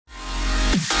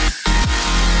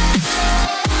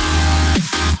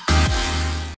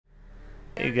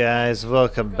Hey guys,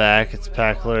 welcome back. It's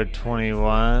Packlord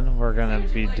 21. We're gonna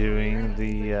be doing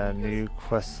the new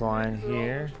quest line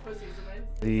here,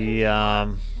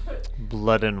 the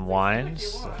Blood and Wine.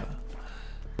 So,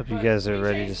 hope you guys are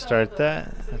ready to start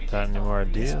that. Without any more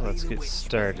ado, let's get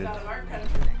started.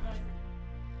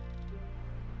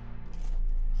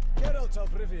 Geralt of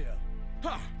Rivia.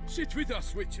 Ha! Sit with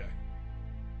us, Witcher.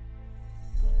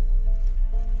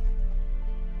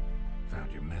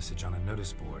 Found your message on a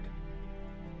notice board.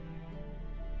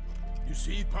 You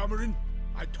see, Palmerin?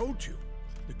 I told you.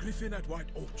 The griffin at White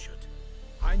Orchard.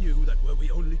 I knew that were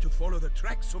we only to follow the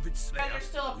tracks of its slayer, There's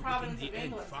still a we would province in of the end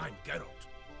England. find Geralt.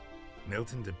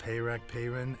 Milton de Peyrac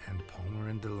Peyrin and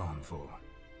Palmerin de Launfal.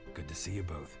 Good to see you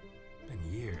both.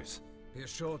 Been years. Be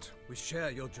assured, we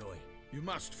share your joy. You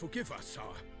must forgive us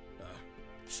our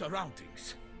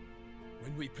surroundings.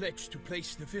 When we pledged to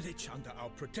place the village under our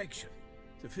protection,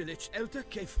 the village elder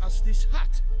gave us this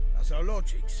hut as our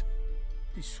lodgings.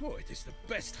 He swore it is the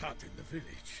best hut in the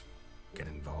village. Get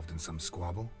involved in some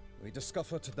squabble? We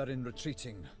discovered that in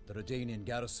retreating, the Redanian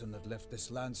garrison that left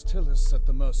this land still is at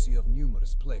the mercy of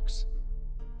numerous plagues.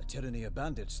 A tyranny of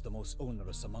bandits, the most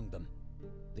onerous among them.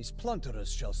 These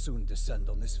plunderers shall soon descend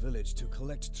on this village to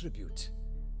collect tribute.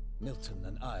 Milton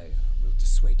and I will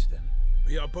dissuade them.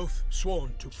 We are both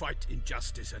sworn to fight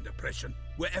injustice and oppression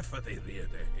wherever they rear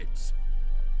their heads.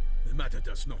 The matter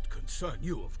does not concern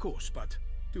you, of course, but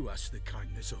do us the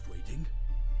kindness of waiting.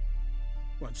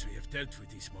 Once we have dealt with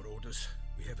these marauders,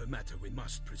 we have a matter we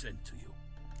must present to you.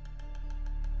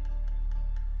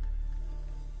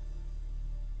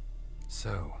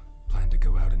 So, plan to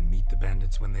go out and meet the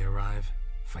bandits when they arrive?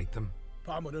 Fight them?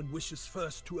 Palmerin wishes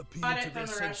first to appeal Got it to from their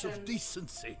the sense of Russians.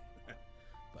 decency.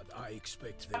 But I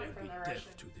expect they Got it will from be the deaf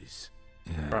Russians. to this.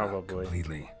 Yeah, Probably.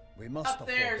 completely. We must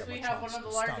Upstairs, afford them we a have one chance of the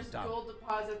to stand largest down. gold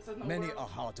deposits in the Many world. a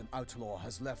hardened outlaw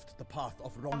has left the path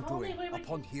of wrongdoing wait.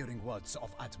 upon hearing words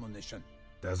of admonition.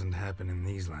 Doesn't happen in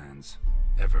these lands.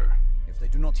 Ever. If they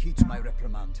do not heed my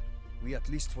reprimand, we at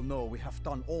least will know we have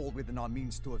done all within our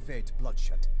means to evade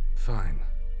bloodshed. Fine.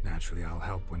 Naturally, I'll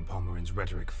help when Palmerin's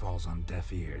rhetoric falls on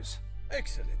deaf ears.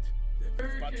 Excellent. Then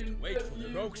we've but to wait for the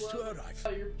rogues to arrive.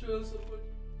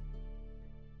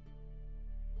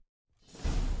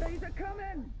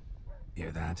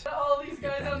 Hear that? All these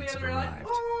Your guys on the bandits other have are like, arrived.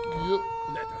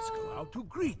 oh, Let us go out to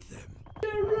greet them.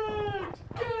 get wrecked!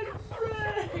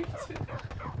 Get wrecked!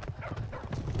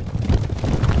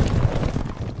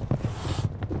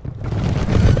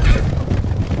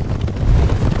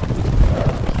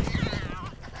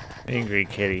 Angry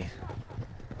kitty.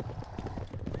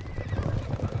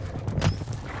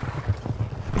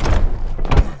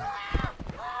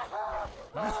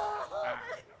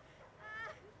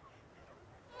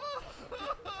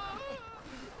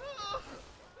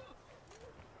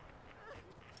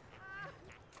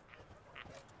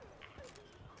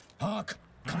 Hark!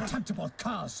 Contemptible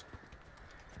cars!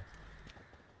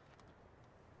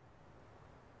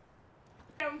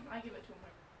 I give it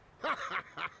to him.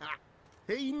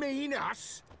 He mean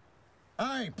us?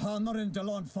 I, Palmerin de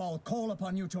Launfal, call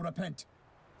upon you to repent.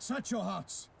 Search your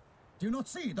hearts. Do you not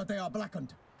see that they are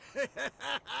blackened?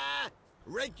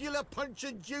 Regular punch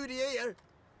and duty here.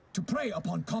 To prey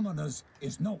upon commoners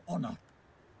is no honor.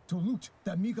 To loot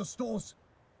their meager stores,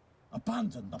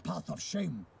 abandon the path of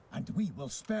shame, and we will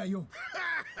spare you.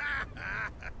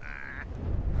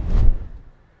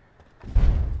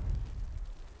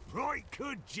 Right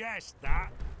good jest,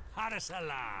 that. Had us a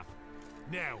laugh.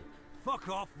 Now, fuck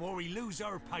off or we lose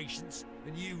our patience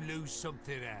and you lose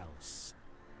something else.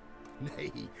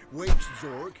 Nay, wait,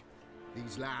 Zorg.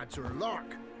 These lads are a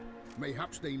lark.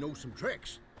 Mayhaps they know some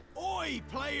tricks. Oi,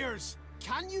 players!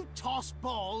 Can you toss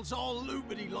balls all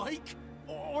loopity-like?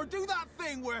 Or do that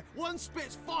thing where one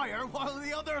spits fire while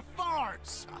the other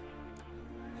farts?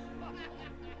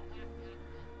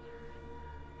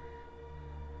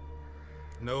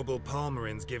 Noble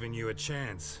Palmerin's giving you a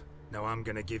chance. Now I'm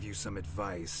gonna give you some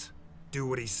advice. Do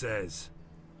what he says.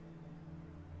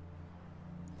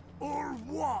 Or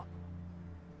what?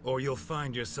 Or you'll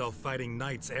find yourself fighting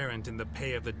knights errant in the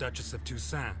pay of the Duchess of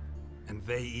Toussaint. And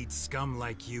they eat scum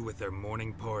like you with their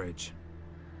morning porridge.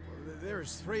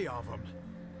 There's 3 of them.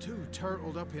 2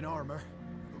 turtled up in armor.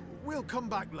 We'll come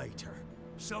back later.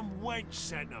 Some wench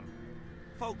sent them.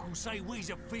 Folk will say we's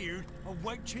afeard of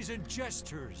wenches and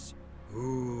jesters.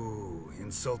 Ooh,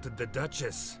 insulted the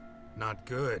Duchess. Not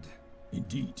good.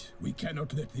 Indeed, we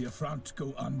cannot let the affront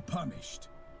go unpunished.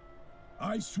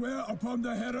 I swear upon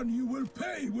the Heron you will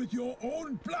pay with your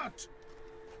own blood!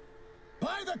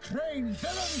 By the crane,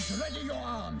 villains, ready your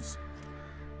arms!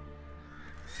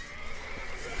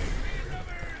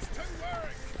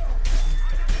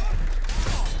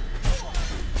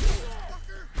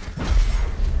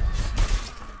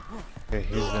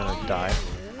 he's gonna die.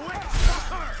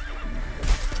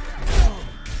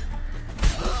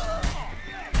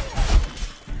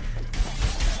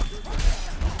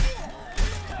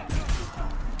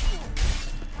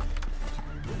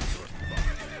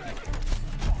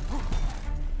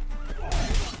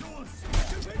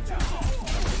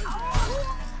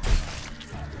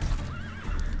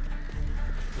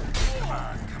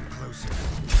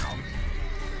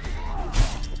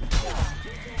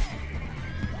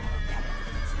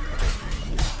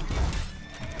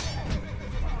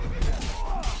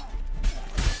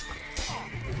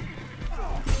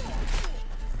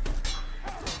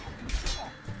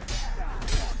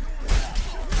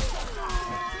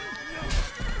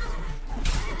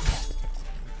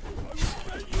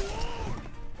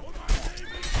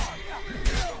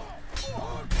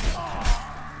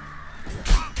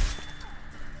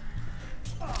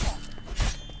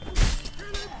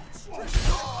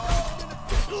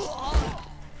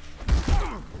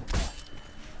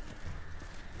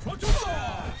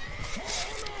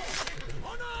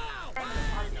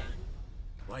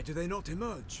 Why do they not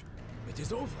emerge? It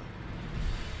is over.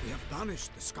 We have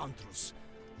banished the scoundrels,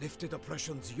 lifted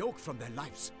oppression's yoke from their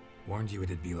lives. Warned you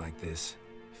it'd be like this.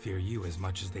 Fear you as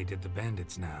much as they did the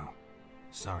bandits now.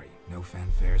 Sorry, no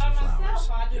fanfares and flowers.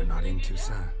 You're not in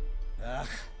Toussaint. Ah,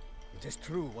 it is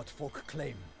true what folk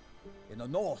claim. In the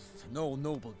north, no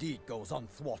noble deed goes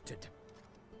unthwarted.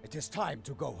 It is time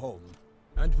to go home.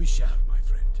 And we shall, my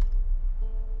friend.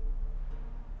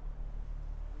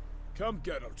 Come,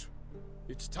 Geralt.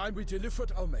 It's time we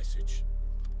delivered our message.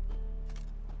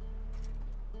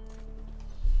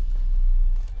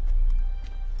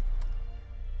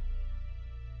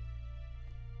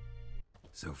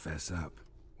 So fess up.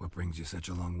 What brings you such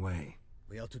a long way?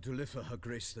 We are to deliver Her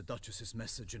Grace the Duchess's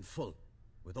message in full,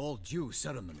 with all due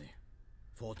ceremony.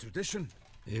 For tradition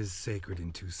is sacred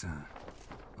in Toussaint.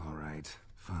 All right,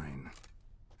 fine.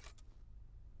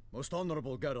 Most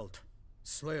honorable Geralt,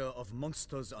 slayer of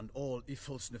monsters and all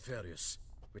evils nefarious,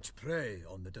 which prey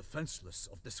on the defenseless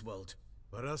of this world.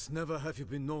 Whereas never have you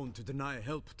been known to deny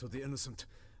help to the innocent,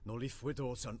 nor leave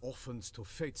widows and orphans to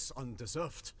fates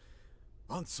undeserved.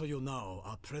 Answer you now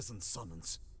our present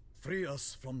summons. Free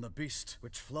us from the beast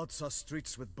which floods our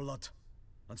streets with blood,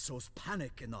 and sows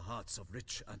panic in the hearts of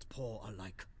rich and poor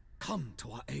alike. Come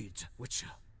to our aid,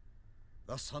 Witcher.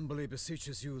 Thus humbly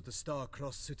beseeches you the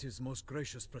Star-Crossed City's most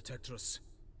gracious protectress,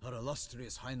 Her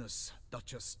Illustrious Highness,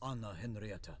 Duchess Anna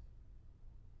Henrietta.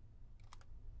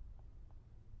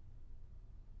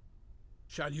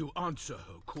 Shall you answer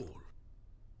her call?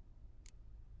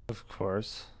 Of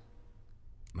course.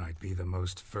 Might be the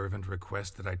most fervent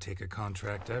request that I take a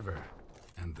contract ever,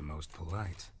 and the most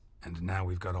polite. And now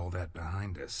we've got all that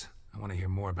behind us. I want to hear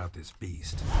more about this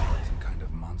beast. Some kind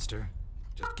of monster?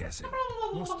 Just guessing.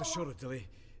 Most assuredly,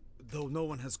 though no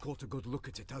one has caught a good look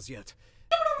at it as yet.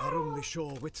 Our only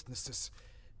sure witnesses.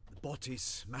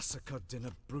 Bodies massacred in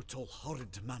a brutal,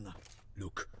 horrid manner.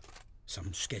 Look,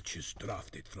 some sketches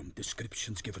drafted from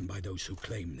descriptions given by those who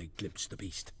claim they glimpsed the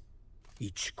beast.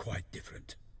 Each quite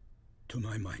different. To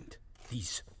my mind,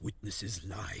 these witnesses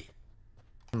lie.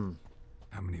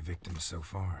 How many victims so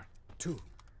far? 2.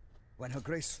 When Her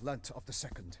Grace learnt of the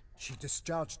second, she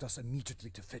discharged us immediately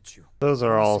to fetch you. Those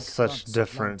are all 6 such grants of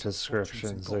different land, fortunes, and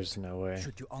descriptions, gold, there's no way.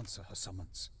 Should you answer her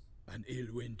summons? An ill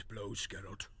wind blows,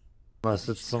 Geralt. Unless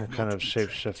it's some kind of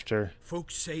shapeshifter.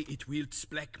 Folks say it wields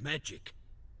black magic.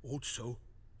 Also,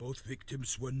 both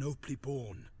victims were nobly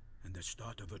born, and the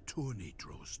start of a tourney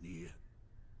draws near.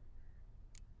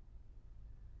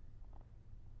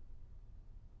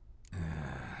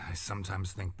 I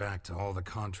sometimes think back to all the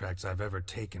contracts I've ever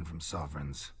taken from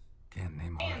sovereigns. Can't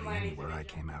name hardly any where I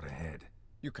came out ahead.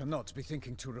 You cannot be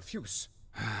thinking to refuse.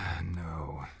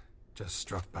 No. Just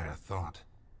struck by a thought.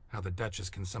 How the Duchess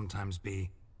can sometimes be...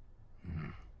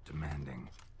 demanding.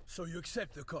 So you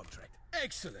accept the contract.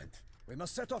 Excellent! We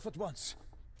must set off at once.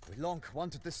 We long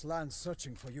wanted this land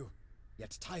searching for you.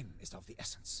 Yet time is of the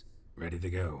essence. Ready to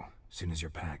go, soon as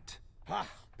you're packed. Ah,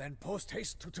 then post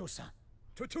haste to Toussaint.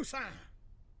 To Toussaint!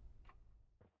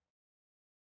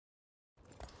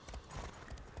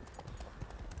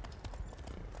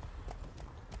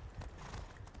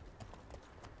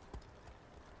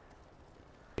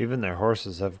 Even their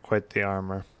horses have quite the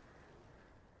armor.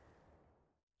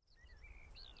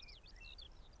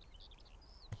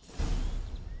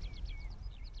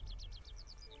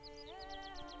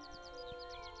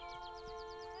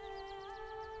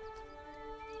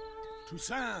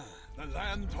 Toussaint, the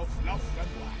land of love and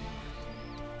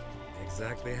wine.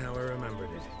 Exactly how I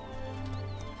remembered it.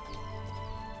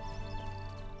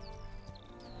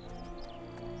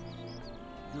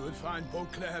 You You will find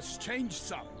Beauclair has changed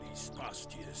some these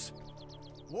past years.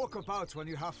 Walk about when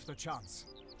you have the chance.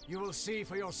 You will see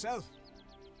for yourself.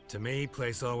 To me,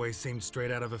 place always seemed straight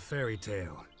out of a fairy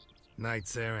tale.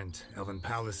 Knights errant, elven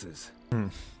palaces.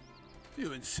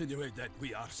 You insinuate that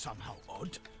we are somehow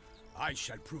odd? I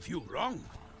shall prove you wrong.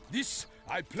 This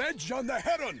I pledge on the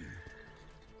Heron!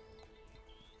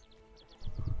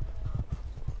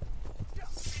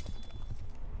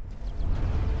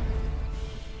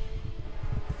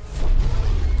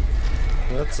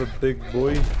 That's a big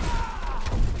boy.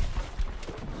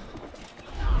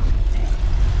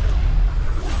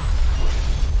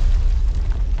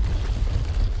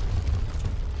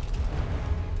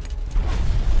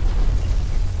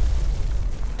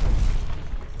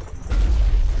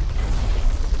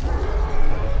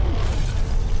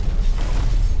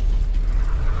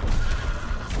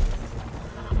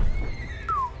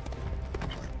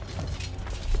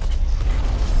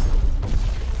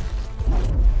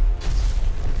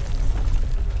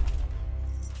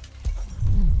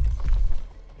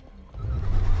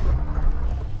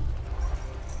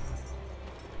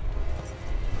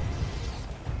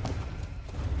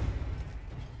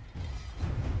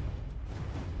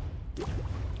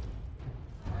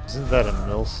 Isn't that a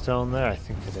millstone there? I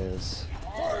think it is.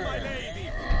 My lady,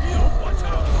 you want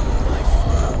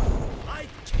I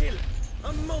kill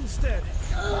a monster.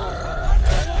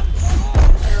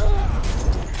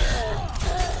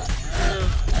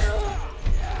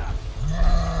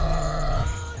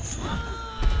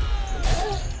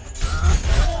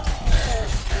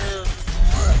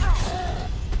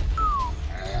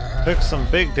 Took some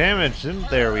big damage, didn't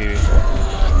there? We.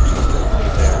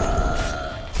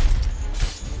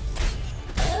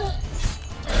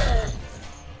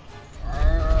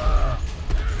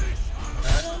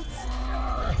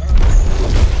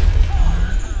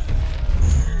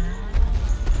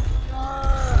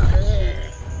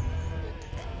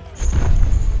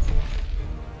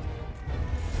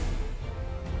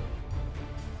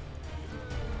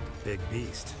 Big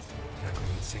beast.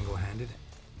 Tackling it single-handed?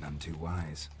 None too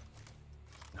wise.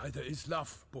 Neither is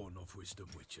love born of wisdom,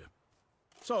 Witcher.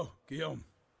 So, Guillaume,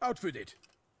 out with it.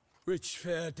 Which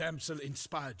fair damsel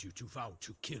inspired you to vow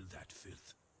to kill that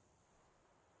filth?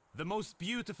 The most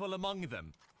beautiful among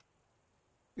them.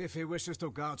 If he wishes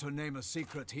to guard her name a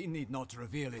secret, he need not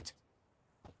reveal it.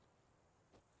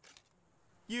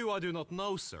 You I do not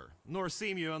know, sir, nor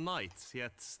seem you a knight,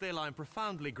 yet still I am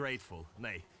profoundly grateful,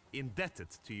 nay, indebted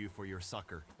to you for your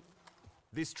succor.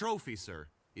 This trophy, sir,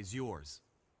 is yours.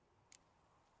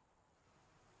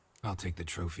 I'll take the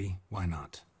trophy. Why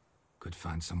not? Could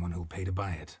find someone who'll pay to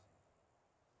buy it.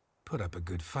 Put up a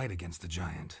good fight against the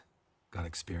giant. Got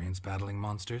experience battling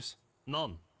monsters?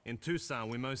 None. In Toussaint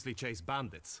we mostly chase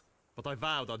bandits. But I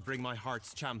vowed I'd bring my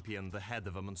heart's champion the head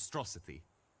of a monstrosity,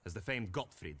 as the famed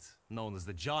Gottfried, known as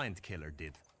the Giant Killer,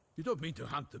 did. You don't mean to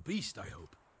hunt the beast, I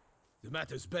hope. The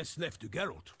matter's best left to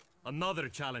Geralt. Another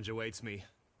challenge awaits me.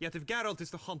 Yet if Geralt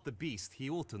is to hunt the beast, he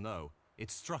ought to know.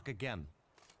 It struck again.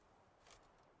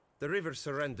 The river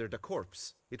surrendered a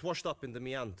corpse. It washed up in the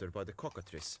meander by the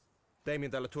cockatrice. Damien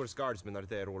de la Tour's guardsmen are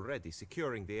there already,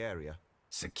 securing the area.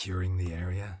 Securing the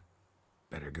area?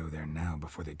 Better go there now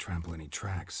before they trample any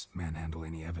tracks, manhandle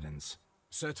any evidence.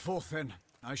 Set forth then.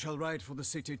 I shall ride for the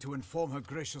city to inform her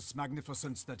gracious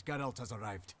magnificence that Geralt has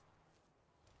arrived.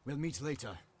 We'll meet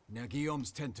later, near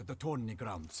Guillaume's tent at the Tourney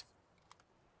grounds.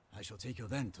 I shall take you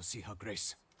then to see her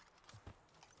grace.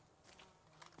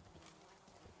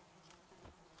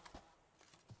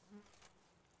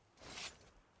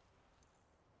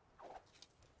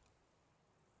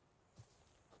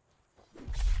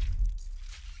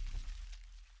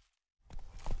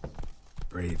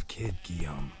 Brave kid,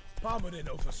 Guillaume. Parmanin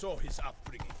oversaw his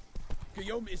upbringing.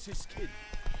 Guillaume is his kid.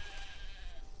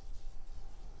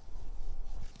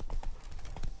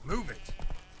 Move it!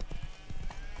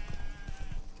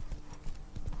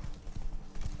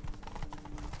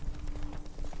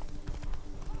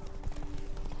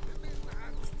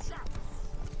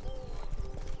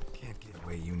 Can't get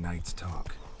away you knights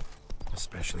talk.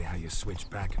 Especially how you switch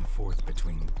back and forth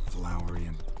between flowery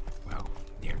and, well,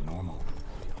 near normal.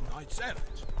 Knights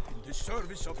errant, in the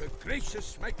service of her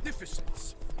gracious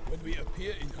magnificence. When we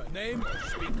appear in her name or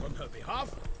speak on her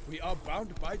behalf, we are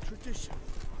bound by tradition.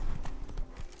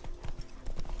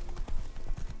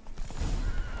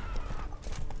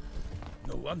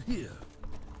 No one here.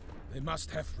 They must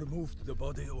have removed the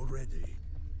body already.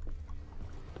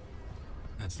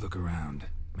 Let's look around.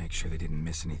 Make sure they didn't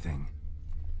miss anything.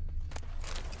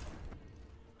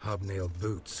 Hobnailed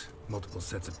boots, multiple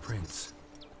sets of prints.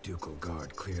 Ducal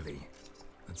guard, clearly.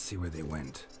 Let's see where they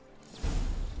went.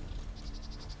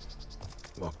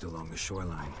 Walked along the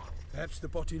shoreline. Perhaps the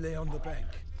body lay on the bank.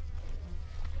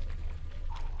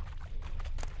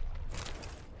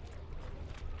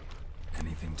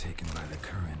 Anything taken by the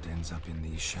current ends up in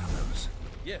these shallows.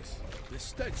 Yes, the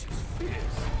stench is fierce.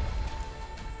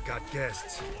 Got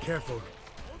guests. Careful.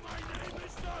 My name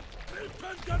is not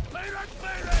Repentant Peyrac.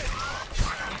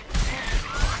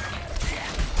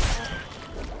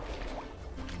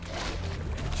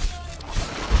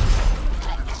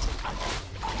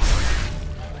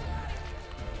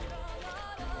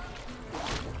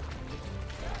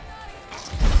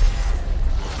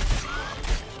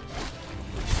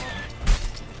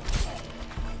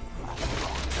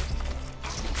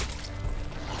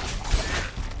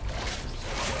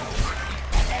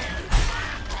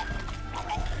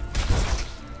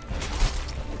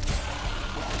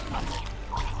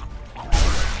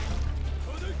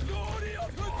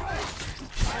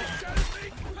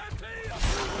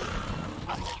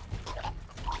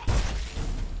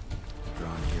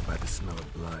 Drawn here by the smell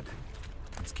of blood.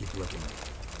 Let's keep looking.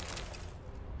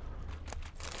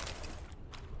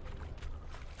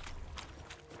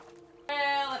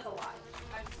 Well, that's a lie.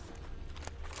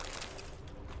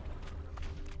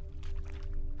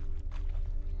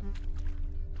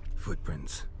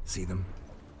 Footprints. See them?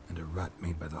 And a rut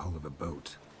made by the hull of a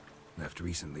boat. Left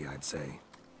recently, I'd say.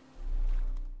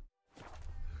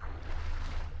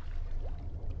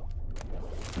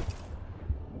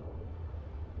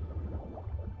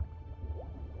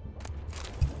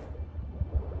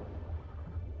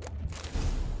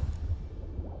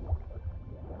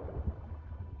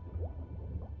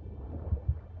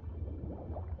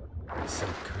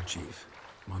 Silk kerchief,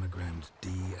 monogrammed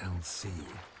DLC.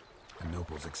 A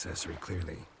noble's accessory,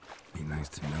 clearly. Be nice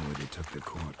to know where they took the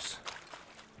corpse.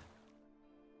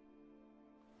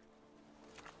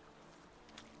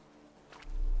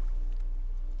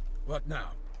 What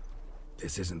now?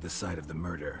 This isn't the site of the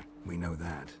murder. We know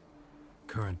that.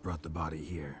 Current brought the body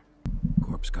here.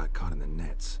 Corpse got caught in the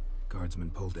nets.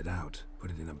 Guardsmen pulled it out, put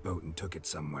it in a boat and took it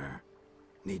somewhere.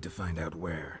 Need to find out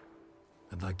where.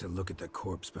 I'd like to look at the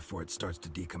corpse before it starts to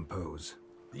decompose.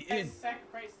 The inn.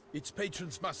 Sacrifice. Its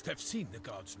patrons must have seen the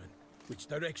guardsmen, which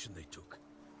direction they took.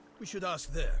 We should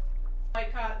ask there. I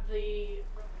caught the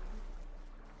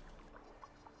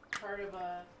part of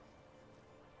a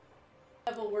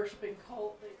devil worshipping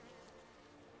cult.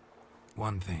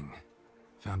 One thing.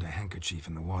 Found a handkerchief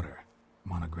in the water.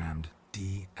 Monogrammed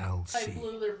DLC. I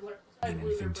blew their Mean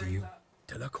anything to you?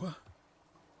 Delacroix?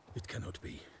 It cannot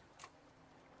be.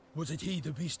 Was it he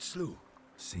the beast slew?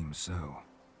 Seems so.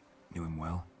 Knew him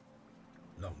well?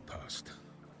 Long past.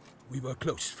 We were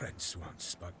close friends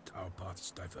once, but our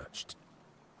paths diverged.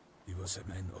 He was a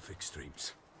man of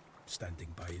extremes,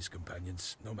 standing by his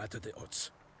companions no matter the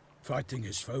odds, fighting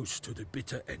his foes to the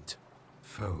bitter end.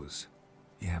 Foes?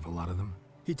 You have a lot of them?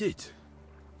 He did,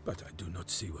 but I do not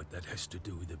see what that has to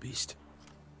do with the beast.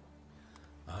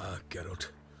 Ah,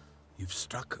 Geralt, you've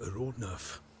struck a raw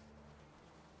nerve.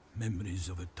 Memories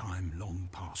of a time long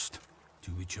past,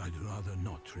 to which I'd rather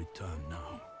not return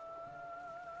now.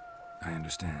 I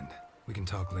understand. We can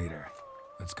talk later.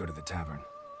 Let's go to the tavern.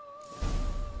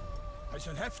 I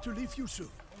shall have to leave you soon.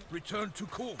 Return to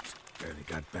court. Barely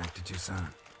got back to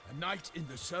Toussaint. A knight in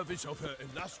the service of Her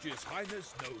Illustrious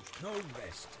Highness knows no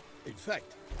rest. In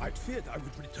fact, I'd feared I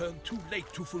would return too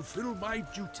late to fulfill my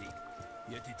duty.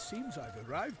 Yet it seems I've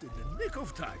arrived in the nick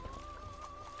of time.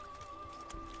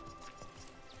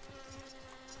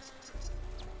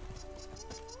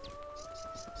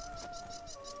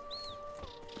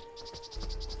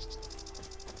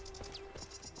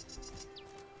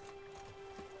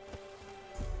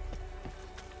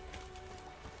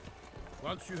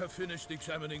 Once you have finished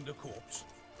examining the corpse,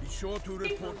 be sure to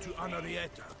report to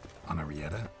Anarietta.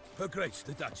 Anarietta? Her Grace,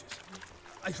 the Duchess.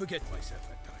 I forget myself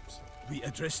at times. We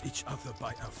address each other by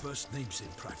our first names in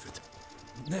private.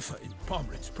 Never in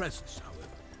Pomred's presence, however.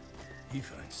 He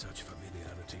finds such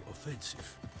familiarity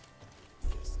offensive.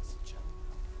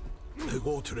 A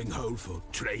watering hole for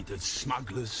traders,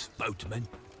 smugglers, boatmen.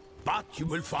 But you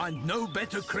will find no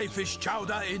better crayfish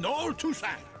chowder in all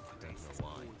Toussaint.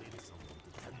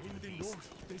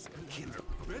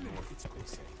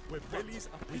 Where bellies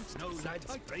are with no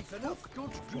lads break enough.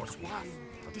 Don't force wine.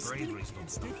 Bravery's not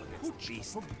stiff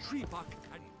from tree bark.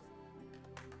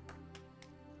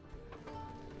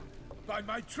 By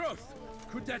my troth,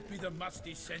 could that be the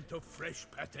musty scent of fresh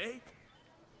pâté?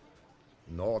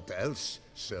 Naught else,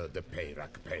 Sir de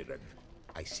Peyrac Peyran.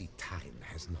 I see time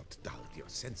has not dulled your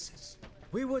senses.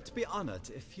 We would be honored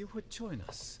if you would join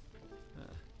us.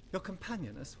 Your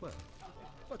companion as well.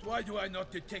 But why do I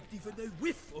not detect even a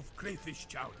whiff of crayfish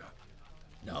chowder?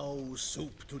 No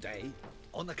soup today,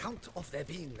 on account of there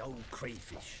being no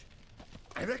crayfish.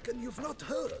 I reckon you've not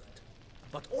heard,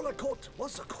 but all I caught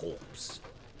was a corpse.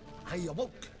 I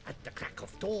awoke at the crack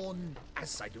of dawn,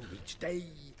 as I do each day,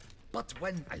 but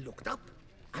when I looked up,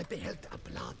 I beheld a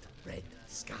blood-red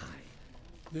sky.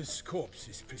 This corpse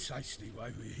is precisely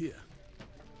why we're here.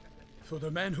 For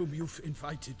the man whom you've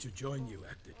invited to join you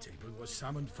at the table was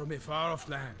summoned from a far-off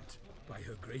land by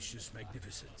her gracious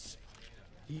magnificence.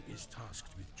 He is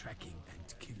tasked with tracking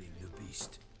and killing the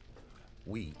beast.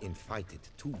 We invited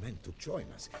 2 men to join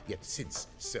us, yet since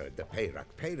Sir the Peyrac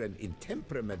Peyran in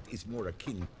temperament is more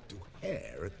akin to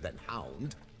hare than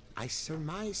hound, I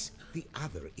surmise the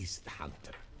other is the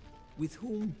hunter. With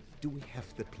whom do we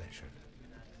have the pleasure?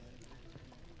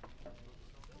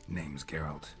 Name's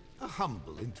Geralt. A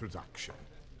humble introduction.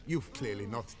 You've clearly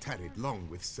not tarried long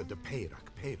with Sir the Peyrac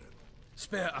Peyran.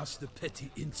 Spare us the petty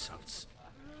insults.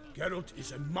 Geralt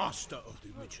is a master of the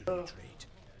witchery trade.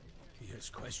 He has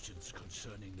questions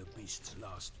concerning the beast's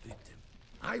last victim.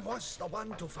 I was the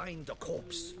one to find the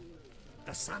corpse.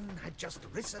 The sun had just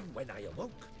risen when I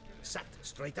awoke, sat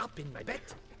straight up in my bed,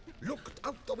 looked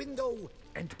out the window,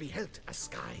 and beheld a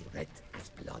sky red as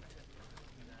blood.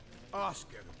 Ask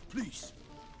Geralt, please,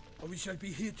 or we shall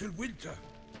be here till winter.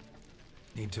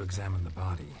 Need to examine the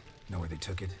body. Know where they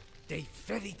took it? They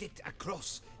ferried it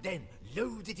across, then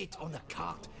loaded it on a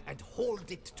cart and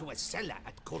hauled it to a cellar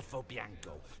at Corvo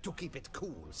Bianco to keep it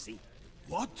cool, see?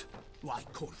 What? Why,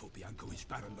 Corvo Bianco is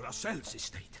Baron Rossel's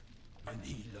estate. When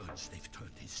he learns they've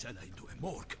turned his cellar into a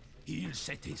morgue, he'll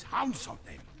set his hounds on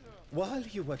them. While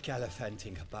you were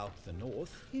gallivanting about the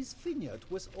north, his vineyard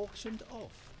was auctioned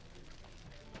off.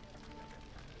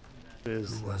 Who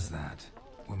was that?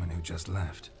 Woman who just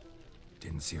left.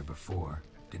 Didn't see her before.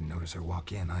 Didn't notice her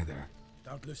walk in either.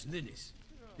 Doubtless Linnis,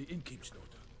 the innkeep's daughter.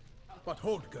 But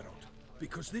hold, Geralt,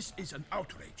 because this is an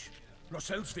outrage.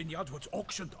 Rossel's vineyard was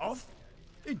auctioned off?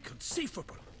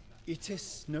 Inconceivable! It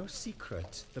is no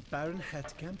secret the Baron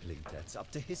had gambling debts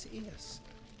up to his ears.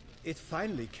 It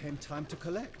finally came time to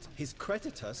collect. His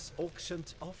creditors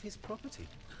auctioned off his property.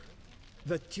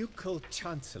 The Ducal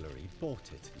Chancellery bought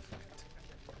it, in fact.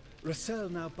 Rossel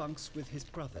now bunks with his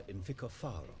brother in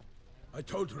Vicofaro. I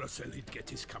told Rossel he'd get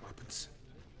his comeuppance.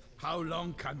 How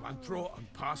long can one draw on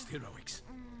past heroics?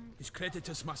 His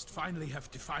creditors must finally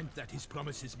have defined that his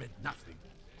promises meant nothing.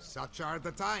 Such are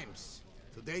the times.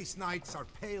 Today's knights are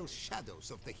pale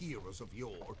shadows of the heroes of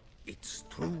yore. It's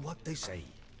true what they say.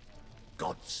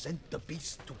 God sent the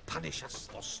beast to punish us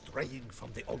for straying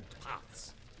from the old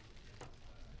paths.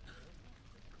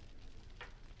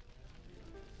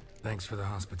 Thanks for the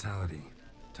hospitality.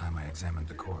 Time I examined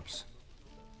the corpse.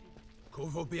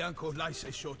 Corvo Bianco lies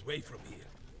a short way from here,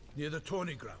 near the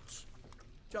tourney grounds.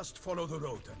 Just follow the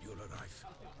road and you'll arrive.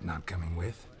 Not coming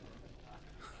with?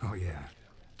 Oh yeah,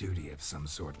 duty of some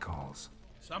sort calls.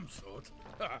 Some sort?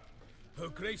 Her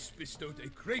Grace bestowed a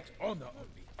great honor on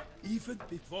me, even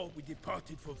before we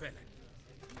departed for Velen.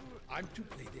 I'm to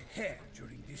play the hare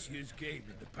during this year's game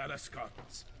in the Palace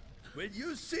Gardens. When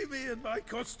you see me in my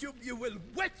costume, you will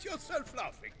wet yourself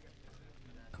laughing.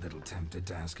 A little tempted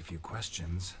to ask a few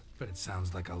questions, but it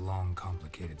sounds like a long,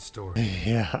 complicated story.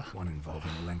 Yeah. One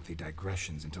involving lengthy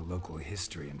digressions into local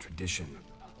history and tradition.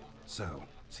 So,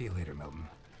 see you later, Milton,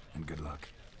 and good luck.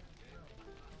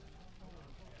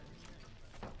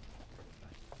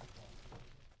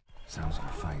 Sounds like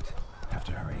a fight. Have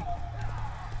to hurry.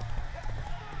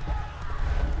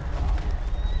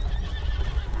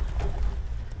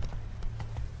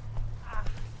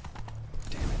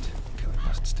 Damn it. Killer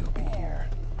must still be here.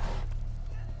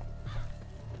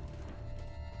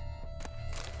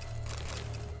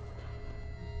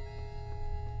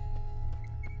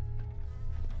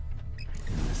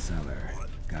 In the cellar.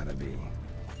 Gotta be.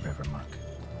 Rivermuck.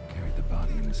 Carried the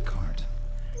body in his cart.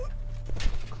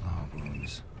 Claw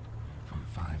wounds. From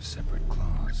 5 separate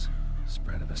claws,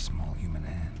 spread of a small human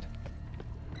hand.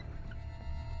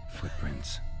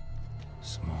 Footprints.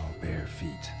 Small bare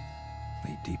feet.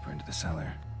 Lead deeper into the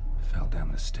cellar. Fell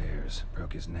down the stairs,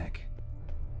 broke his neck.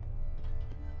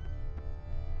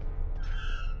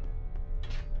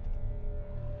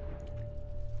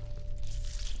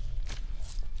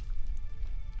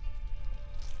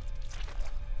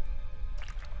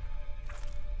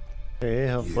 Okay,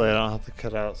 hopefully I don't have to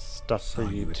cut out stuff for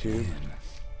YouTube.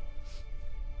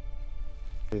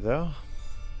 Though.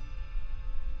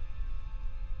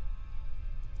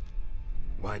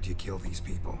 Why'd you kill these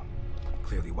people?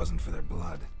 Clearly wasn't for their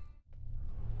blood.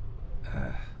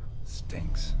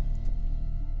 Stinks.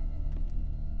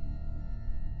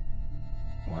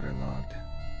 Waterlogged.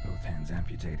 Both hands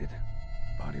amputated.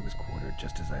 Body was quartered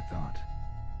just as I thought.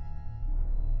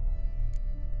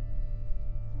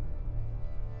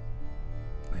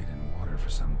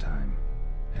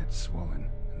 Head swollen,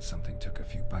 and something took a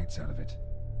few bites out of it.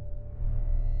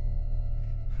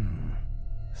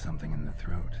 Something in the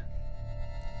throat.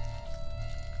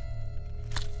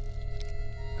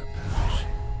 A pouch,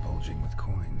 bulging with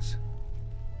coins.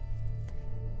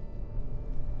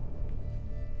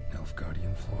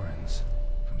 Nilfgaardian florins,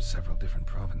 from several different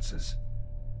provinces.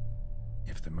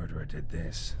 If the murderer did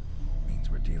this, means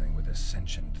we're dealing with a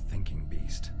sentient thinking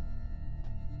beast.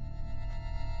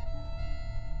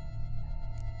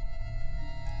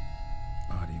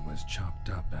 Body was chopped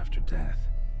up after death.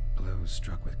 Blows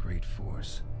struck with great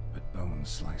force, but bones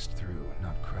sliced through,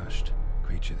 not crushed.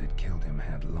 Creature that killed him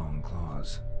had long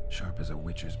claws, sharp as a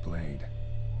witcher's blade.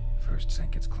 First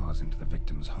sank its claws into the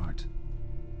victim's heart.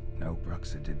 No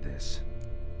Bruxa did this.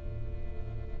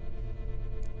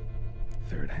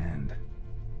 Third hand.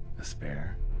 A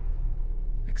spare.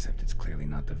 Except it's clearly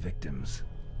not the victim's.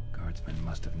 Guardsmen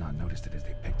must have not noticed it as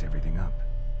they picked everything up.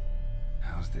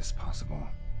 How's this possible?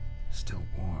 Still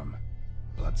warm.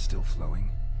 Blood still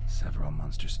flowing. Several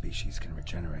monster species can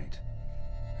regenerate.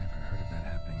 Never heard of that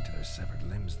happening to their severed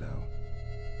limbs, though.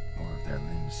 Or of their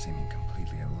limbs seeming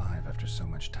completely alive after so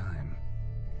much time.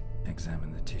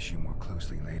 Examine the tissue more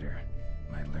closely later.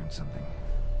 Might learn something.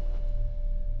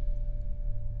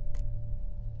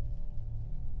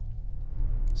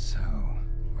 So,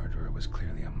 murderer was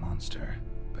clearly a monster,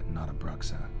 but not a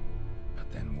Bruxa.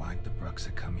 But then why'd the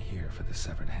Bruxa come here for the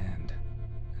severed hand?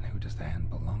 And who does the hand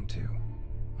belong to?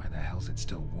 Why the hell's it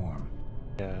still warm?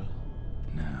 Yeah.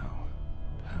 Now,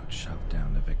 pouch shoved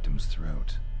down the victim's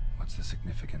throat. What's the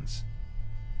significance?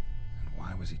 And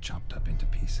why was he chopped up into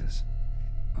pieces?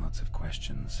 Lots of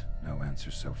questions, no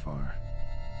answers so far.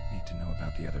 Need to know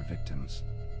about the other victims.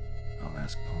 I'll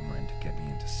ask Palmerin to get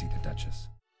me in to see the Duchess.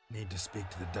 Need to speak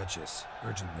to the Duchess,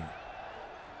 urgently.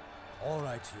 All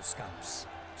right, you scamps.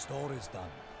 Story's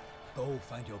done. Go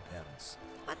find your parents.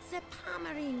 But the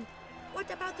Palmerin, what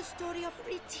about the story of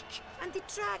Rittik and the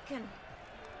dragon?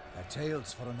 They're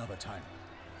tales for another time.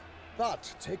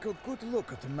 But take a good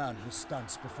look at the man who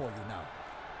stands before you now.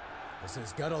 This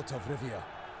is Geralt of Rivia,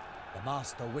 the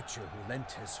master witcher who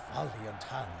lent his valiant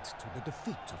hand to the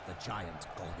defeat of the giant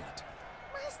Goliath.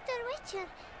 Master Witcher,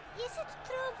 is it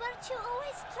true virtue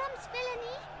always trumps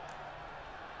villainy?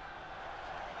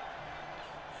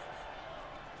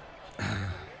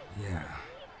 Yeah.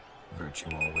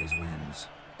 Virtue always wins.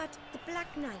 But the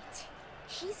Black Knight,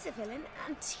 he's a villain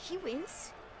and he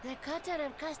wins. The Cutter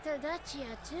of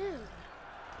Casteldacia too.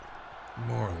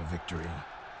 Moral victory.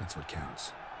 That's what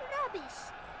counts.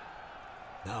 Rubbish.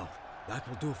 Now, that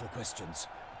will do for questions.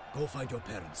 Go find your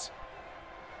parents.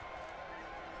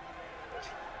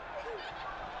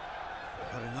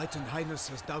 Her Enlightened Highness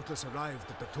has doubtless arrived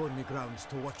at the tourney grounds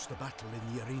to watch the battle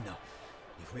in the arena.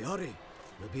 If we hurry,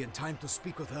 we'll be in time to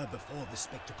speak with her before the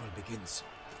spectacle begins.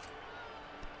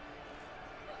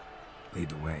 Lead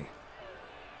the way.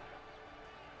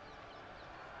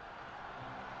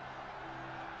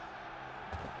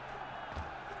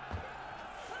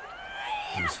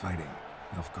 Who's fighting?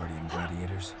 Nilfgaardian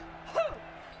gladiators?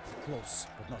 Close,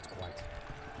 but not quite.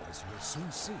 As you'll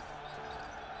soon see.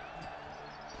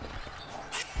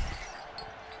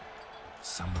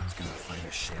 Someone's gonna fight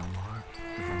a Shaelmaar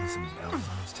with only some bells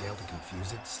on its tail to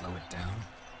confuse it, slow it down?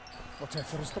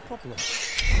 Whatever is the problem?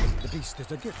 The beast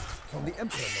is a gift from the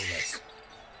Emperor, no less.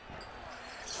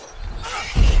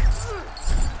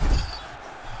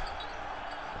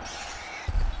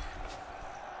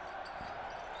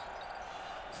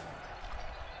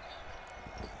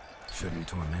 Shouldn't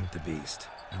torment the beast.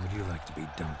 How would you like to be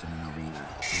dumped in an arena,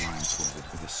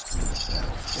 blindfolded with a string of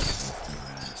bells dangling from your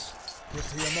ass?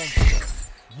 Pretty a monster.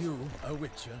 You, a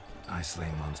witcher? I slay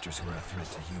monsters who are a threat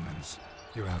to humans.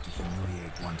 You're out to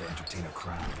humiliate one to entertain a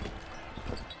crowd.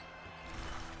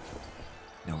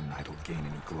 No knight will gain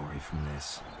any glory from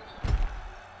this.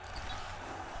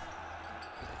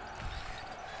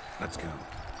 Let's go.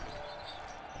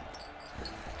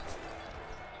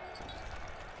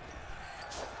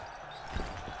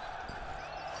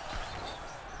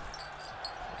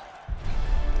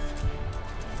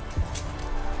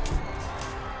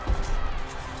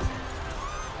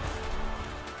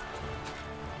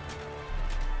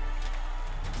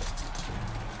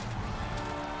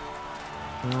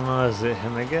 Is it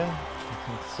him again? I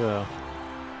think so.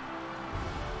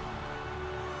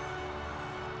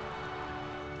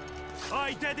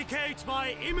 I dedicate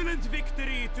my imminent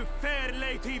victory to fair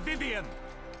Lady Vivienne.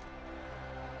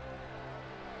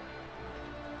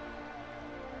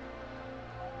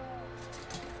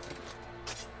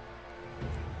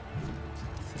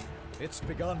 It's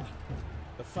begun.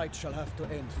 The fight shall have to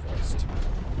end first.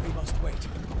 We must wait.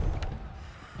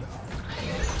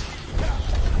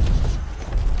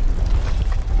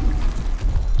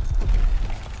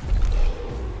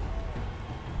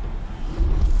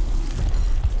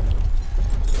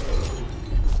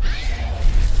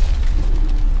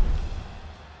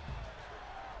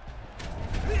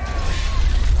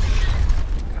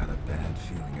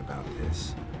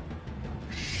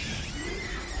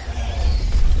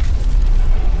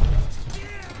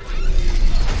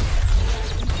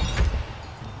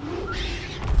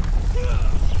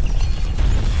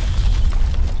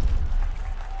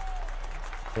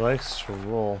 He likes to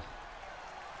roll.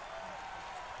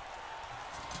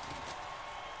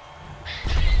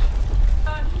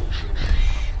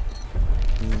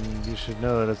 You should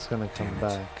know that it's gonna come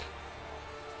back.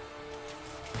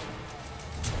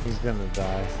 He's gonna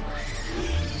die.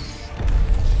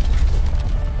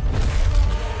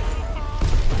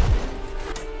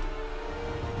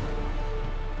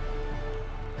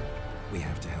 We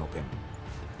have to help him.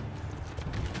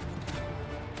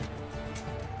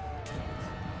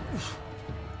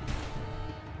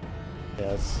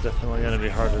 Yeah, it's definitely gonna be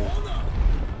harder.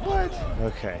 What?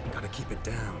 Okay. Gotta keep it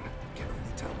down. Can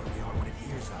only tell where we are when it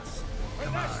hears us.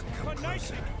 Come on, come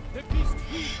closer. The beast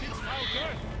heaved its foul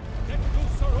girth. Then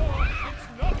loose a roar, it's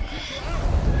knocked into earth.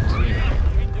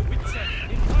 Between the Witcher,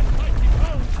 in one mighty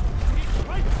bound, it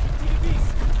right to the beast,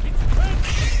 its bread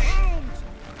is bound.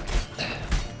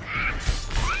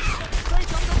 The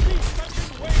fate of the beast has been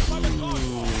weighed by the gods.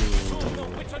 So the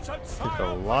Witcher shall Took a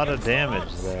triumph. lot of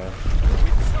damage there.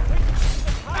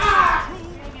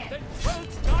 Then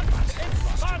 12 guns and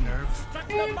spun, struck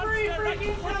the monster like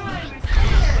a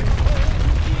whip.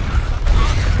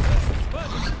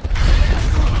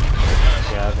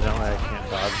 Yeah, evidently I can't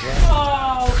dodge that.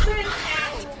 Oh, good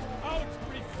out! Out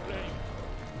with flame,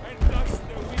 and thus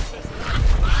the witches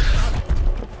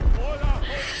all our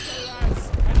hopes alas,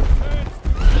 and turned to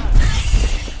dust.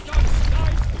 Such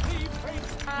life he brings,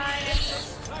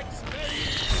 strikes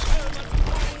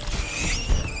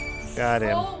me, Got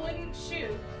him. Bull wouldn't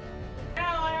shoot.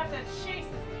 Now I have to chase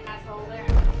this asshole down.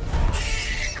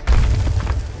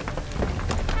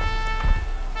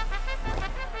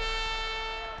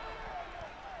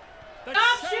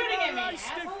 Stop shooting at me,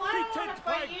 asshole! I don't want to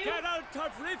fight you! Geralt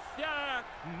of Rivia,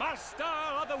 master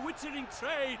of the witchering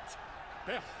trade.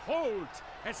 Behold,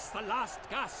 as the last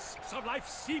gasps of life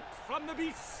seep from the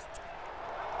beast.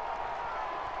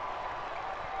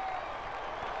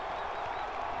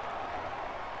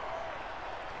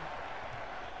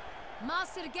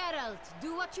 Master Geralt,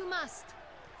 do what you must.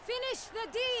 Finish the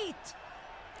deed!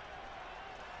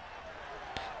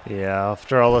 Yeah,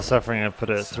 after all the suffering I put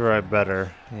it through, I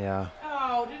better. Yeah.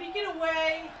 Oh, did he get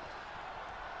away?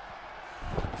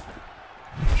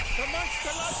 The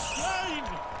monster lies slain!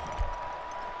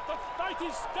 The fight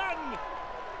is done!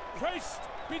 Praised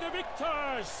be the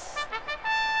victors!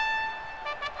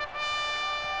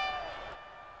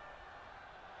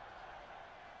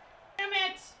 Damn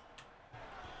it!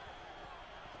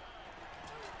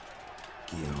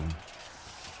 Guillaume.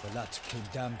 The lad came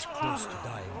damned close to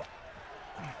dying.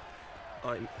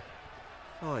 I'm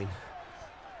fine.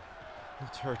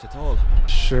 Not hurt at all.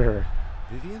 Sure.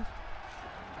 Vivian?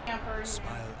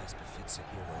 Smile as befits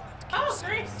a hero and keep Oh,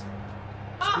 silent. Grace!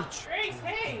 Oh, Speech Grace,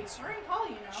 clearly hey! ends. We're in Paul,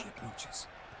 you know. She approaches.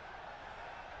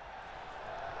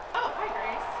 Oh,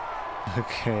 hi, Grace.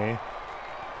 Okay.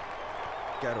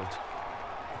 Geralt.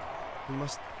 We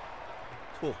must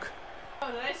talk.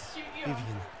 Oh, did I shoot you?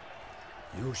 Vivian.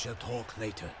 You shall talk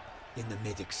later, in the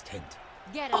medic's tent.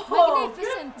 Geralt, Oh,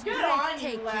 magnificent, good on you,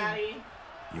 breathtaking. laddie.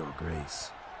 Your Grace.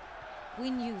 We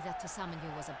knew that to summon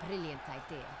you was a brilliant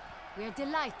idea. We are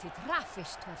delighted,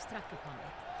 ravished to have struck upon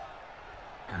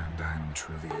it. And I'm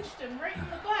truly Punched him right in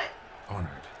the butt.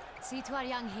 honored. See to our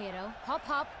young hero. Hop,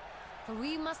 hop, for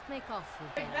we must make off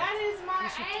with Geralt. That is my We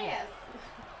should talk. ass.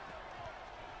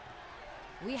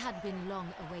 We had been long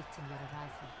awaiting your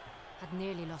arrival, had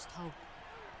nearly lost hope.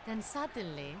 Then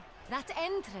suddenly, that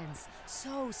entrance,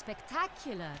 so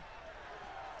spectacular.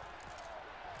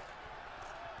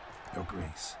 Your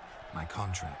Grace, my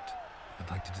contract.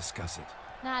 I'd like to discuss it.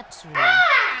 Naturally,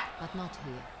 but not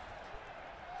here.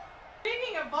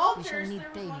 Speaking of We vultures, shall need there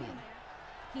was one in Damien.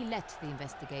 there. He led the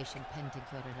investigation pending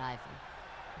your arrival.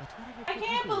 But whatever I could he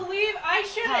can't be? believe I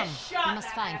should have Come, shot we must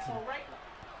that find asshole him. right.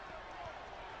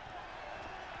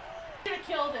 I should have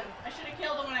killed him. I should have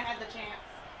killed him when I had the chance.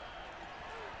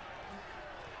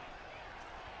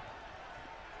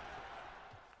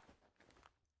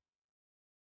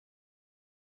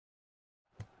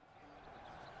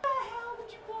 What the hell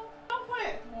did you walk up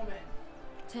with, woman?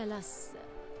 Tell us,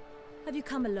 have you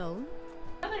come alone?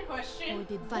 Another question. Or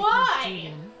did Viscount Why?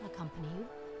 Julian accompany you?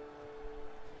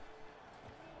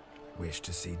 Wish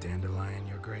to see Dandelion,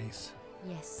 Your Grace?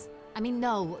 Yes. I mean,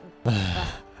 no.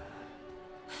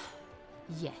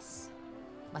 Yes.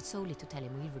 But solely to tell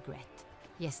him we regret.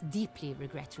 Yes, deeply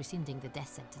regret rescinding the death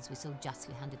sentence we so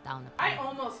justly handed down upon I him.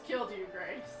 almost killed you,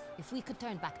 Grace. If we could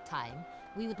turn back time,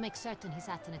 we would make certain he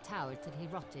sat in a tower till he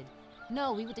rotted.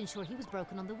 No, we would ensure he was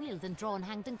broken on the wheel, then drawn,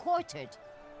 hanged, and quartered.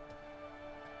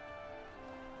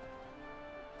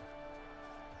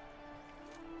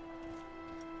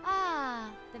 Ah,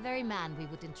 the very man we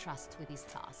would entrust with these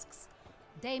tasks.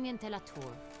 Damien de la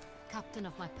Tour, captain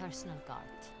of my personal guard.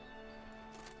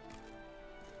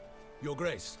 Your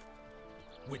Grace,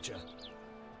 Witcher.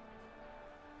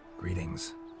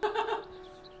 Greetings.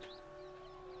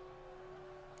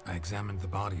 I examined the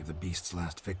body of the beast's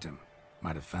last victim.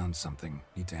 Might have found something.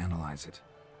 Need to analyze it.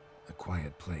 A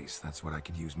quiet place, that's what I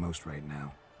could use most right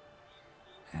now.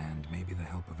 And maybe the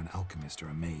help of an alchemist or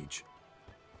a mage.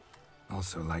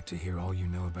 Also like to hear all you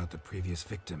know about the previous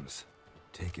victims.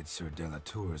 Take it Sir de la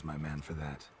Tour is my man for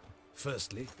that.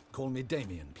 Firstly, call me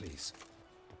Damien, please.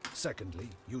 Secondly,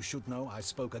 you should know I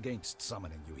spoke against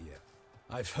summoning you here.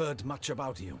 I've heard much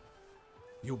about you.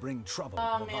 You bring trouble,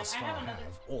 or thus far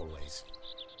have, always.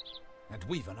 And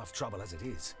we've enough trouble as it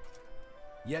is.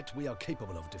 Yet we are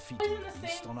capable of defeating the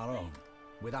beast on our own,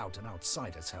 without an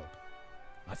outsider's help.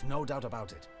 I've no doubt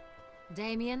about it.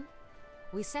 Damien,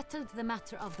 we settled the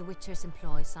matter of the Witcher's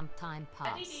employ some time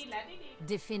past.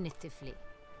 Definitively.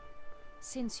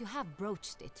 Since you have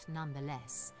broached it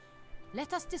nonetheless,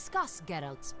 let us discuss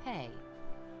Geralt's pay.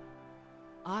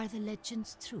 Are the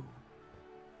legends true?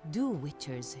 Do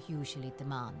Witchers usually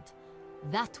demand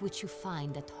that which you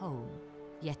find at home,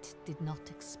 yet did not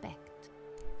expect?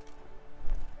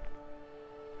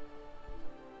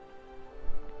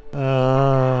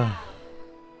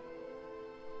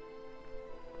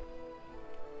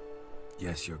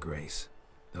 Yes, Your Grace.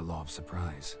 The law of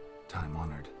surprise.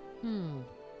 Time-honored.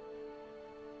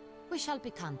 We shall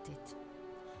be content.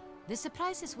 The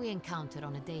surprises we encounter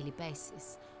on a daily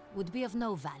basis would be of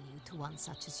no value to one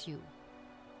such as you.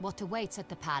 What awaits at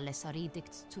the palace are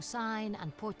edicts to sign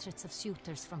and portraits of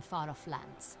suitors from far-off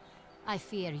lands. I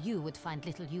fear you would find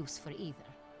little use for either.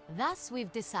 Thus,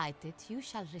 we've decided you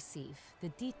shall receive the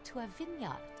deed to a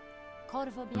vineyard,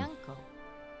 Corvo Bianco,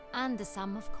 and the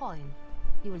sum of coin.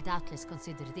 You will doubtless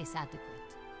consider this adequate.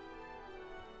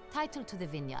 Title to the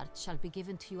vineyard shall be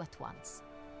given to you at once.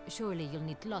 Surely you'll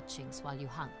need lodgings while you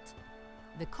hunt.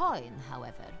 The coin,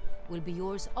 however, will be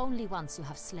yours only once you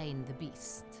have slain the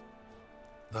beast.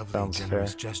 Lovely,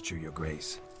 generous gesture, Your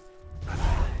Grace. But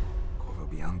Corvo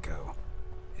Bianco,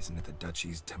 isn't it the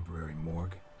Duchy's temporary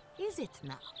morgue? Is it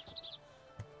now?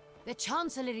 The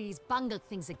Chancellery's bungled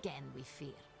things again, we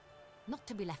fear. Not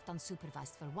to be left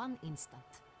unsupervised for one instant.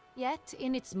 Yet,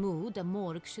 in its mood, a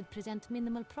morgue should present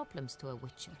minimal problems to a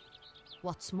Witcher.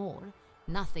 What's more,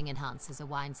 nothing enhances a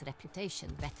wine's reputation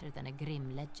better than a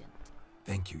grim legend.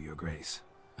 Thank you, Your Grace.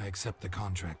 I accept the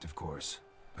contract, of course.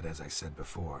 But as I said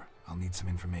before, I'll need some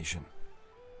information.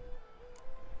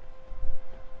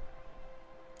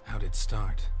 How'd it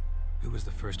start? Who was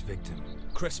the first victim?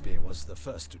 Crespi was the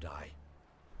first to die.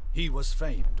 He was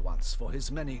famed once for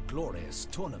his many glorious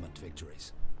tournament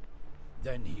victories.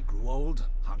 Then he grew old,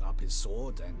 hung up his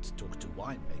sword, and took to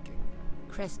winemaking.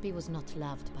 Crespi was not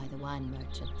loved by the wine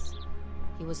merchants.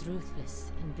 He was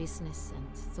ruthless in business and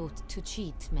thought to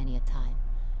cheat many a time.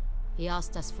 He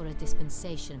asked us for a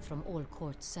dispensation from all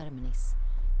court ceremonies.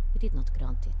 We did not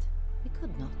grant it. We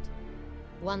could not.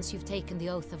 Once you've taken the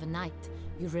oath of a knight,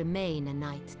 you remain a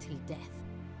knight till death.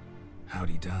 How'd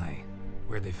he die?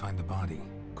 Where'd they find the body?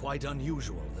 Quite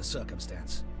unusual, the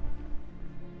circumstance.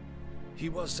 He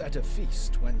was at a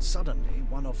feast when suddenly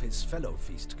one of his fellow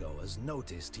feastgoers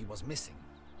noticed he was missing.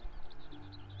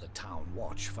 The town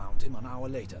watch found him an hour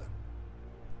later.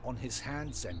 On his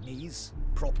hands and knees,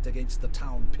 propped against the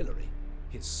town pillory,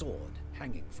 his sword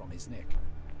hanging from his neck.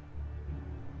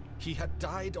 He had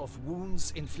died of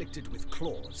wounds inflicted with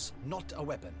claws, not a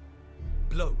weapon.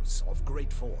 Blows of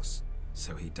great force.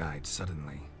 So he died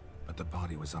suddenly, but the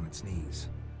body was on its knees,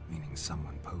 meaning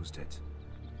someone posed it.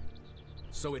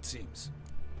 So it seems.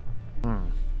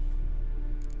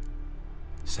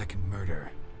 Second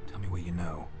murder. Tell me what you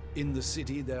know. In the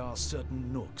city there are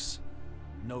certain nooks.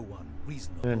 No one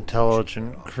reasonable. An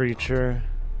intelligent creature.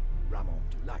 Ramon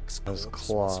Dulac's has corpse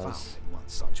claws. was found in one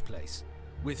such place.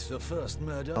 With the first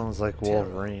murder, Sounds like terror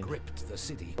Wolverine. gripped the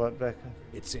city. What, Becca?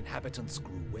 Its inhabitants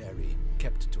grew wary,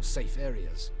 kept to safe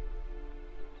areas.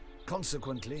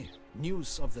 Consequently,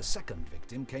 news of the second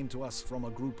victim came to us from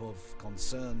a group of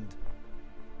concerned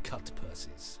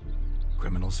cut-purses.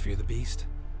 Criminals fear the beast?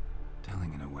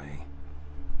 Telling in a way.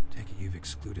 Take it you've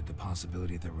excluded the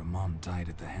possibility that Ramon died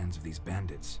at the hands of these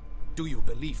bandits. Do you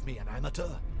believe me an amateur?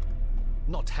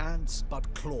 Not hands,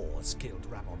 but claws killed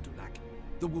Ramon Dulac.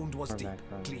 The wound was deep,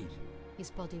 clean.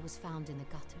 His body was found in the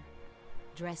gutter,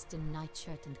 dressed in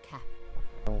nightshirt and cap,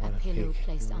 Oh, a what a pillow pig.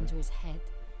 placed under his head,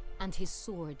 and his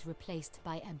sword replaced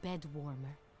by a bed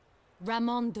warmer.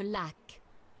 Ramon Dulac,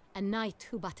 a knight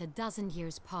who but a dozen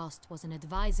years past was an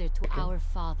advisor to our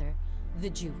father,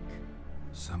 the Duke.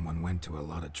 Someone went to a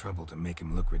lot of trouble to make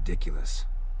him look ridiculous.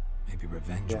 Maybe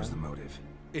revenge was the motive.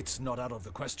 It's not out of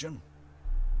the question.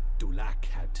 Dulac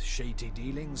had shady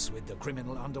dealings with the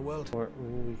criminal underworld,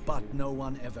 but no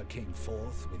one ever came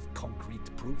forth with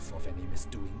concrete proof of any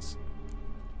misdoings.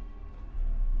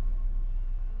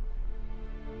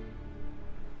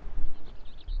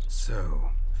 So,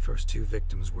 first two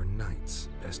victims were knights,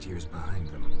 best years behind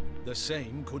them. The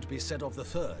same could be said of the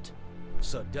third.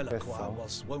 Sir Delacroix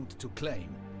was wont to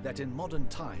claim that in modern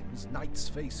times, knights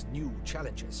face new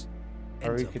challenges.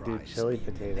 Or we could do chili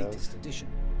potatoes. The latest addition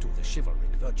to the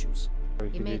chivalric virtues.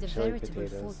 He made a veritable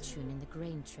fortune in the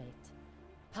grain trade.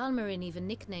 Palmerin even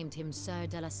nicknamed him Sir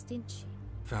de la Stinchi.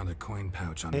 Found a coin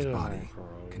pouch on his body.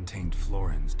 Contained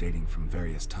florins dating from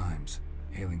various times,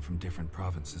 hailing from different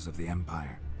provinces of the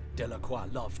Empire. Delacroix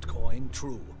loved coin,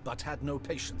 true, but had no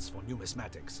patience for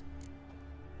numismatics.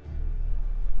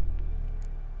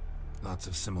 Lots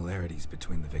of similarities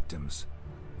between the victims.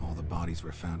 All the bodies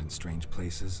were found in strange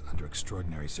places under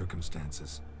extraordinary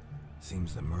circumstances.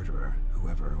 Seems the murderer,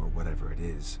 whoever or whatever it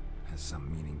is, has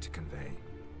some meaning to convey.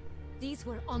 These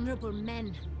were honorable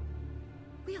men.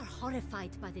 We are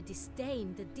horrified by the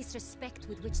disdain, the disrespect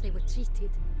with which they were treated.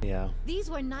 Yeah. These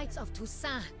were knights of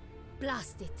Toussaint.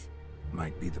 Blast it.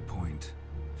 Might be the point.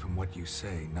 From what you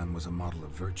say, none was a model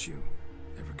of virtue.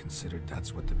 Ever considered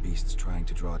that's what the beast's trying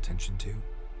to draw attention to?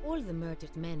 All the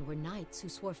murdered men were knights who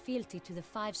swore fealty to the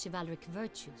 5 chivalric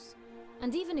virtues.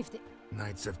 And even if the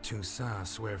Knights of Toussaint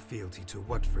swear fealty to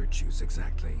what virtues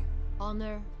exactly?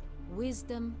 honor,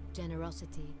 wisdom,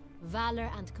 generosity, valor,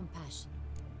 and compassion.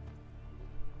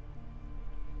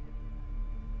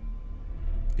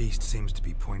 Beast seems to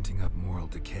be pointing up moral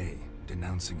decay,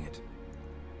 denouncing it.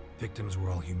 Victims were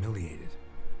all humiliated.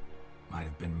 Might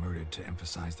have been murdered to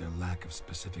emphasize their lack of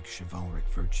specific chivalric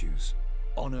virtues.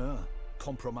 Honor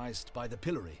compromised by the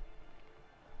pillory.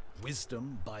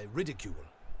 Wisdom by ridicule.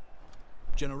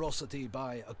 Generosity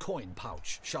by a coin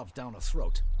pouch shoved down a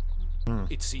throat.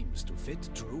 It seems to fit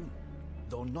true,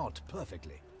 though not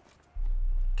perfectly.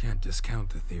 Can't discount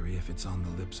the theory if it's on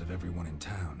the lips of everyone in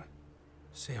town.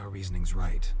 Say our reasoning's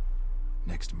right.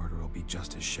 Next murder will be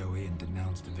just as showy and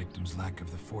denounce the victim's lack of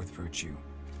the 4th virtue,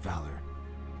 valor.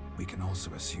 We can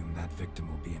also assume that victim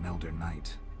will be an elder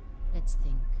knight. Let's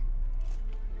think.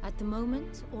 At the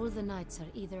moment, all the knights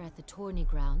are either at the tourney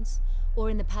grounds or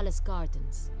in the palace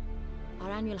gardens. Our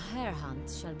annual hare hunt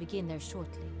shall begin there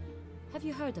shortly. Have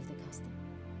you heard of the custom?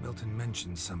 Milton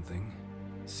mentioned something.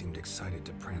 Seemed excited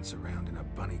to prance around in a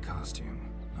bunny costume.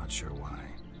 Not sure why.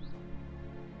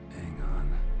 Hang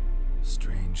on.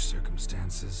 Strange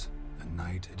circumstances. A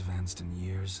knight advanced in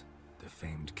years. The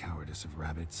famed cowardice of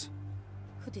rabbits.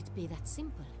 Could it be that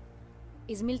simple?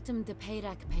 Is Milton de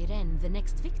Peyrac-Peyren the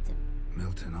next victim?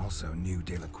 Milton also knew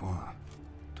Delacroix.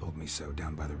 Told me so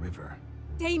down by the river.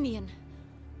 Damien!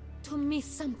 To miss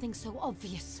something so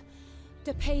obvious.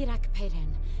 De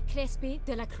Peyrac-Peyren, Crespi,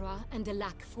 Delacroix, and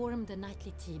Delac formed a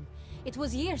knightly team. It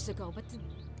was years ago, but...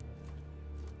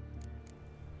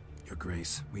 Your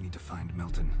Grace, we need to find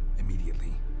Milton,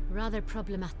 immediately. Rather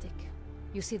problematic.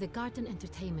 You see, the garden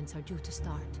entertainments are due to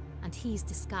start, and he's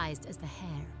disguised as the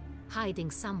hare, hiding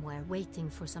somewhere, waiting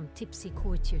for some tipsy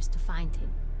courtiers to find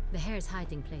him. The hare's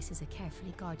hiding place is a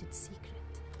carefully guarded secret.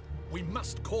 We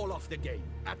must call off the game,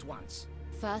 at once.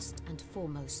 First and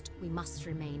foremost, we must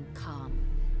remain calm.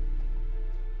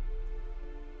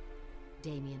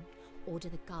 Damien, order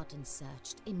the garden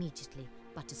searched immediately,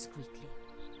 but discreetly.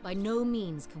 By no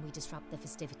means can we disrupt the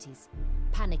festivities.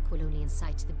 Panic will only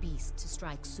incite the beast to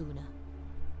strike sooner.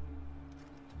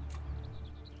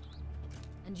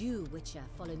 And you, Witcher,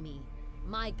 follow me.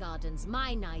 My gardens,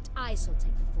 my night, I shall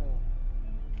take the fall.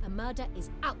 A murder is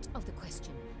out of the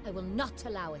question. I will not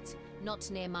allow it. Not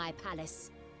near my palace.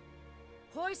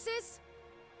 Horses?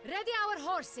 Ready our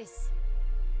horses!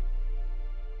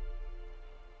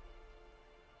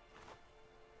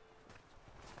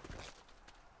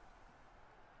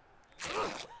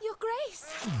 Your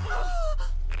Grace!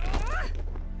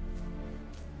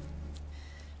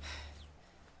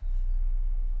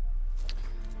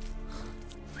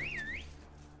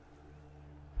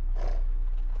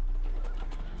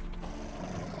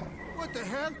 What the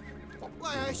hell?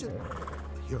 Why, I should...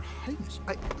 Your Highness,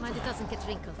 Mind it doesn't get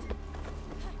wrinkled.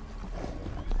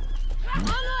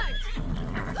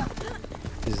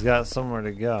 He's got somewhere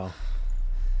to go.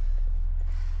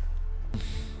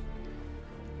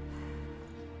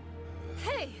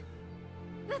 Hey!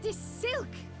 That is silk!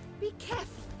 Be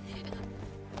careful!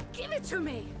 Give it to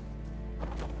me!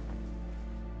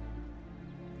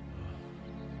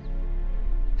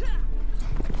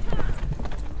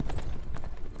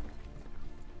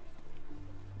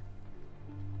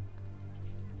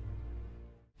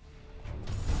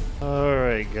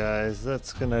 guys,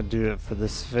 that's gonna do it for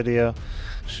this video.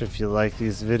 So if you like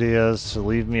these videos, to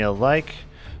leave me a like,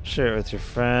 share it with your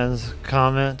friends,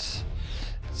 comment,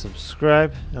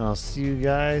 subscribe, and I'll see you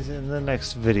guys in the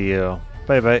next video.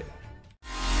 Bye bye.